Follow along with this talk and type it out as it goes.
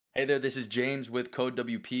Hey there, this is James with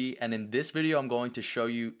CodeWP, and in this video I'm going to show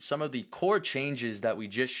you some of the core changes that we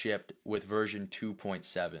just shipped with version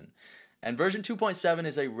 2.7. And version 2.7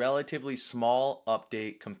 is a relatively small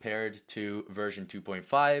update compared to version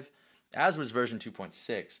 2.5, as was version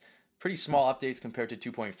 2.6. Pretty small updates compared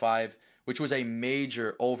to 2.5, which was a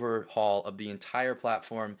major overhaul of the entire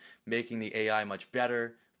platform, making the AI much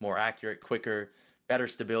better, more accurate, quicker, better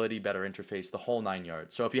stability, better interface, the whole 9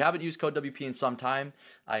 yards. So if you haven't used CodeWP in some time,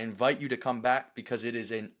 I invite you to come back because it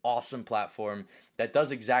is an awesome platform that does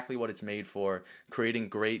exactly what it's made for, creating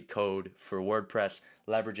great code for WordPress,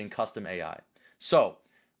 leveraging custom AI. So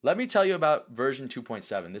let me tell you about version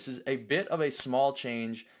 2.7. This is a bit of a small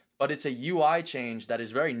change, but it's a UI change that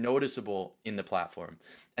is very noticeable in the platform.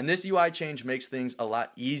 And this UI change makes things a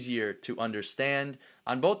lot easier to understand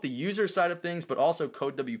on both the user side of things, but also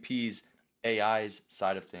CodeWP's AI's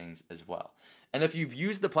side of things as well. And if you've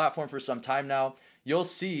used the platform for some time now, you'll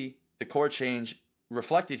see the core change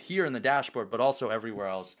reflected here in the dashboard, but also everywhere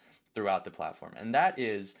else throughout the platform. And that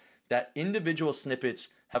is that individual snippets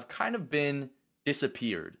have kind of been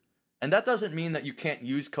disappeared. And that doesn't mean that you can't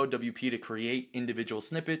use CodeWP to create individual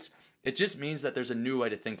snippets. It just means that there's a new way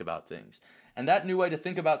to think about things. And that new way to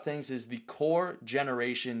think about things is the core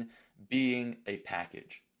generation being a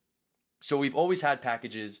package. So we've always had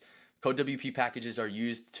packages. CodeWP packages are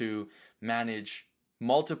used to manage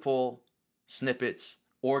multiple snippets,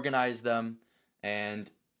 organize them, and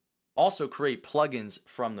also create plugins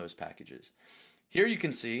from those packages. Here you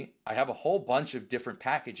can see I have a whole bunch of different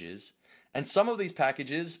packages, and some of these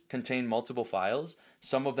packages contain multiple files.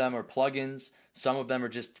 Some of them are plugins. Some of them are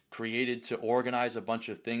just created to organize a bunch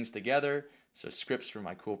of things together, so scripts for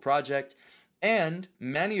my cool project. And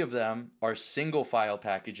many of them are single file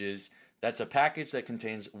packages. That's a package that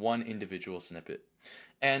contains one individual snippet.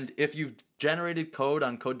 And if you've generated code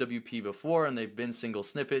on CodeWP before and they've been single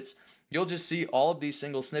snippets, you'll just see all of these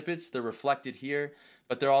single snippets. They're reflected here,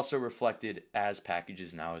 but they're also reflected as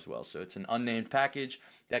packages now as well. So it's an unnamed package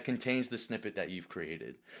that contains the snippet that you've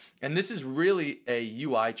created. And this is really a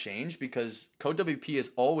UI change because CodeWP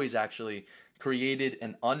has always actually created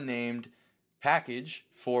an unnamed package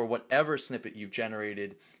for whatever snippet you've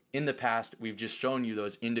generated. In the past, we've just shown you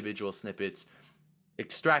those individual snippets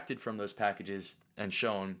extracted from those packages and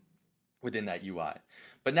shown within that UI.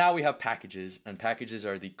 But now we have packages, and packages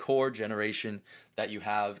are the core generation that you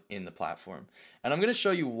have in the platform. And I'm going to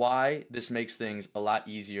show you why this makes things a lot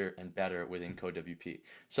easier and better within CodeWP.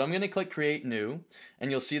 So I'm going to click Create New,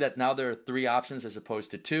 and you'll see that now there are 3 options as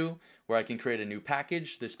opposed to 2, where I can create a new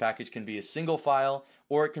package. This package can be a single file,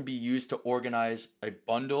 or it can be used to organize a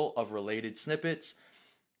bundle of related snippets.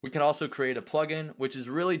 We can also create a plugin, which is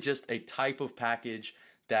really just a type of package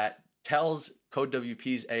that tells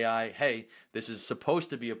CodeWP's AI, hey, this is supposed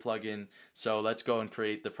to be a plugin, so let's go and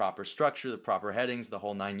create the proper structure, the proper headings, the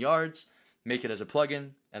whole 9 yards, make it as a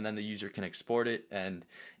plugin, and then the user can export it and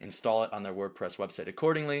install it on their WordPress website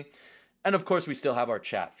accordingly. And of course, we still have our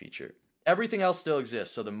chat feature. Everything else still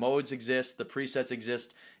exists, so the modes exist, the presets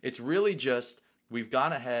exist. It's really just we've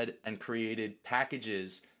gone ahead and created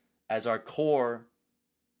packages as our core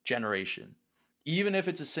generation. Even if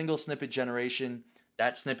it's a single snippet generation,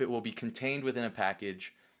 that snippet will be contained within a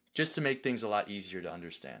package just to make things a lot easier to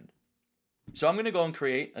understand. So I'm going to go and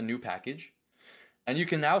create a new package. And you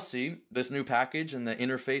can now see this new package and the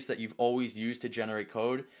interface that you've always used to generate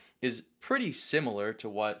code is pretty similar to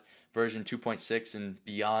what version 2.6 and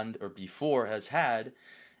beyond or before has had,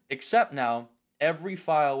 except now every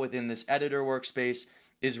file within this editor workspace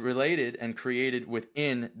is related and created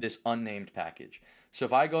within this unnamed package. So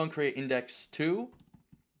if I go and create index2,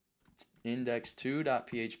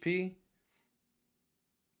 index2.php,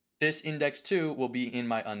 this index2 will be in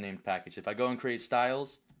my unnamed package. If I go and create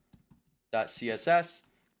styles.css,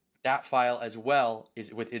 that file as well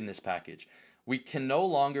is within this package. We can no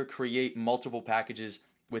longer create multiple packages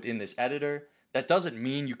within this editor. That doesn't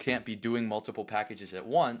mean you can't be doing multiple packages at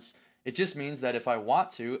once. It just means that if I want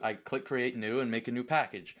to, I click Create New and make a new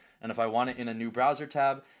package. And if I want it in a new browser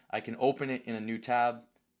tab, I can open it in a new tab.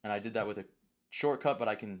 And I did that with a shortcut, but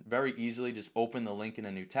I can very easily just open the link in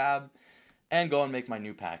a new tab and go and make my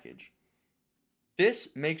new package.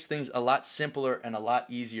 This makes things a lot simpler and a lot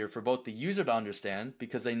easier for both the user to understand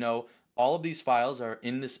because they know all of these files are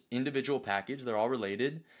in this individual package. They're all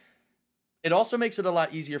related. It also makes it a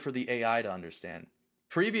lot easier for the AI to understand.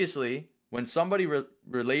 Previously, when somebody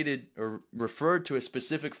related or referred to a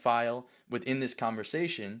specific file within this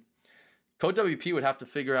conversation, CodeWP would have to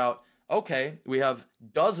figure out, okay, we have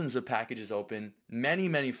dozens of packages open,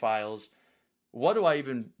 many files. What do I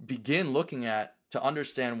even begin looking at to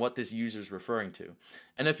understand what this user is referring to.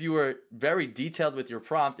 And if you were very detailed with your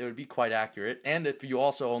prompt, it would be quite accurate. And if you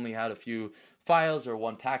also only had a few files or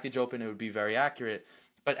one package open, it would be very accurate.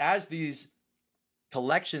 But as these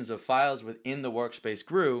collections of files within the workspace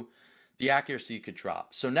grew, the accuracy could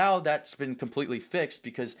drop. So now that's been completely fixed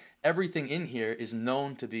because everything in here is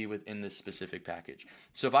known to be within this specific package.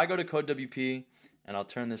 So if I go to CodeWP, and I'll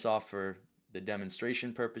turn this off for the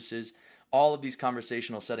demonstration purposes, all of these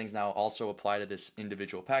conversational settings now also apply to this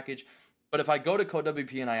individual package. But if I go to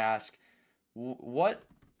CodeWP and I ask, what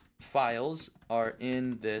files are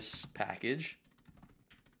in this package,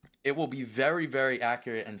 it will be very, very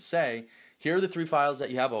accurate and say, here are the 3 files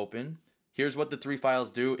that you have open. Here's what the 3 files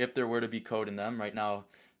do if there were to be code in them. Right now,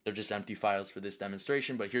 they're just empty files for this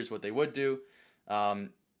demonstration, but here's what they would do.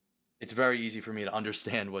 It's very easy for me to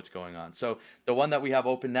understand what's going on. So the one that we have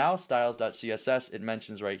open now, styles.css, it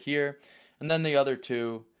mentions right here. And then the other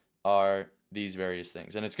 2 are these various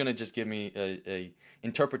things. And it's going to just give me a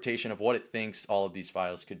interpretation of what it thinks all of these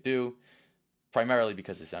files could do, primarily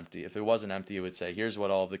because it's empty. If it wasn't empty, it would say, here's what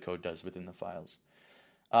all of the code does within the files.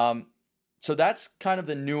 So that's kind of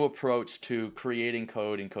the new approach to creating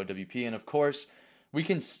code in CodeWP. And of course, we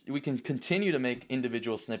can continue to make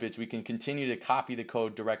individual snippets. We can continue to copy the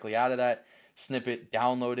code directly out of that snippet,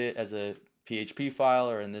 download it as a PHP file,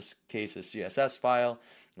 or in this case, a CSS file,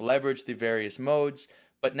 leverage the various modes.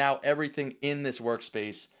 But now everything in this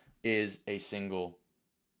workspace is a single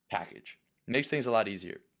package. It makes things a lot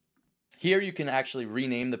easier. Here you can actually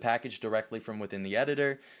rename the package directly from within the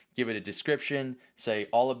editor, give it a description, say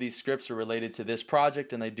all of these scripts are related to this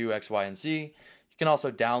project and they do X, Y, and Z. You can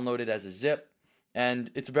also download it as a zip,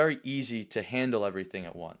 and it's very easy to handle everything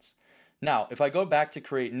at once. Now, if I go back to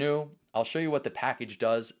create new, I'll show you what the package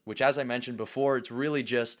does, which, as I mentioned before, it's really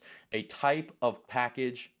just a type of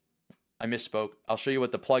package. I misspoke. I'll show you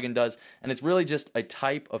what the plugin does, and it's really just a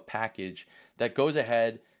type of package that goes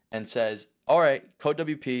ahead and says, all right,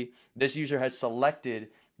 CodeWP, this user has selected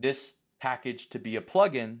this package to be a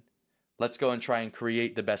plugin. Let's go and try and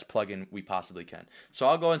create the best plugin we possibly can. So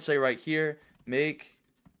I'll go and say right here, make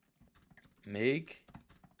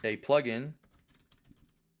a plugin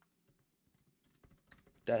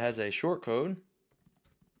that has a shortcode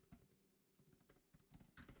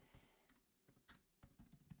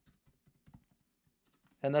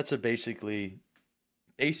and that's a basic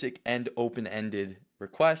and open-ended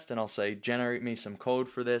request, and I'll say generate me some code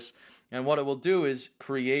for this, and what it will do is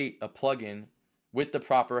create a plugin with the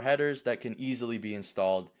proper headers that can easily be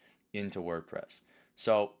installed into WordPress.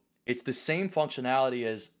 So it's the same functionality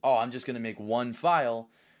as, oh, I'm just going to make one file.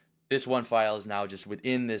 This one file is now just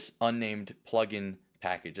within this unnamed plugin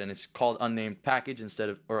package, and it's called unnamed package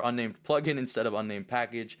or unnamed plugin instead of unnamed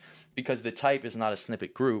package because the type is not a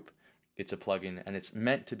snippet group. It's a plugin, and it's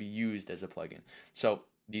meant to be used as a plugin. So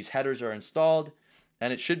these headers are installed,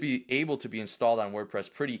 and it should be able to be installed on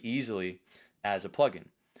WordPress pretty easily as a plugin.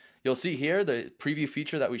 You'll see here the preview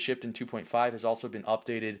feature that we shipped in 2.5 has also been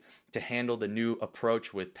updated to handle the new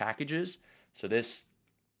approach with packages. So this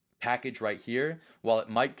package right here, while it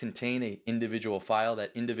might contain an individual file,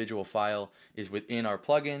 that individual file is within our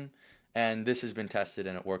plugin, and this has been tested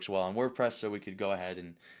and it works well on WordPress, so we could go ahead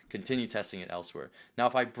and continue testing it elsewhere. Now,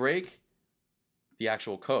 if I break the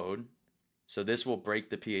actual code, so this will break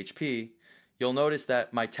the PHP, you'll notice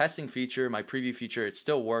that my testing feature, my preview feature, it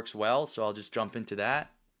still works well, so I'll just jump into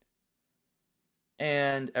that.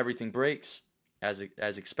 And everything breaks as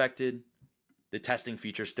expected. The testing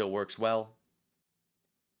feature still works well.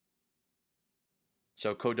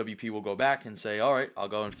 So CodeWP will go back and say, all right, I'll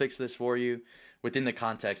go and fix this for you within the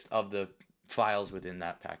context of the files within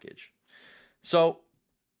that package. So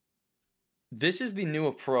this is the new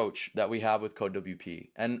approach that we have with CodeWP.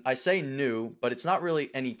 And I say new, but it's not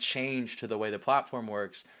really any change to the way the platform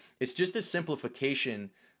works. It's just a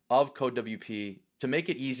simplification of CodeWP to make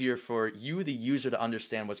it easier for you, the user, to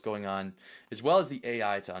understand what's going on, as well as the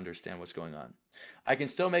AI to understand what's going on. I can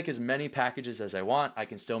still make as many packages as I want. I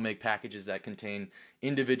can still make packages that contain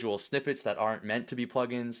individual snippets that aren't meant to be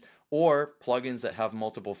plugins, or plugins that have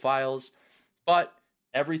multiple files, but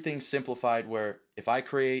everything's simplified where if I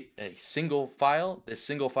create a single file, this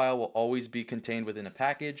single file will always be contained within a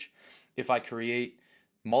package. If I create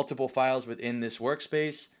multiple files within this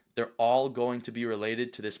workspace, they're all going to be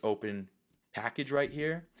related to this open package right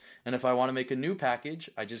here. And if I want to make a new package,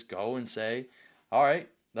 I just go and say, all right,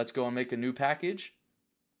 let's go and make a new package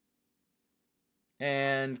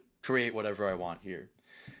and create whatever I want here.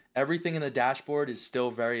 Everything in the dashboard is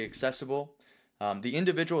still very accessible. The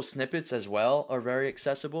individual snippets as well are very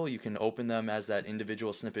accessible. You can open them as that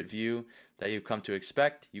individual snippet view that you've come to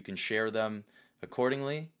expect. You can share them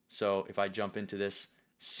accordingly. So if I jump into this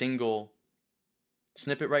single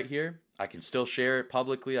snippet right here, I can still share it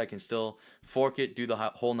publicly. I can still fork it, do the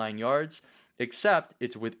whole 9 yards, except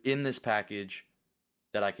it's within this package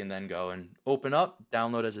that I can then go and open up,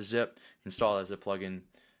 download as a zip, install as a plugin,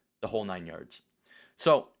 the whole 9 yards.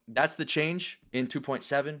 So that's the change in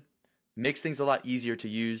 2.7. Makes things a lot easier to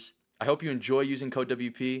use. I hope you enjoy using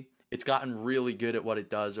CodeWP. It's gotten really good at what it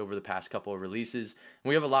does over the past couple of releases. And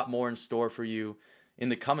we have a lot more in store for you in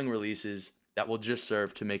the coming releases that will just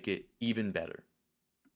serve to make it even better.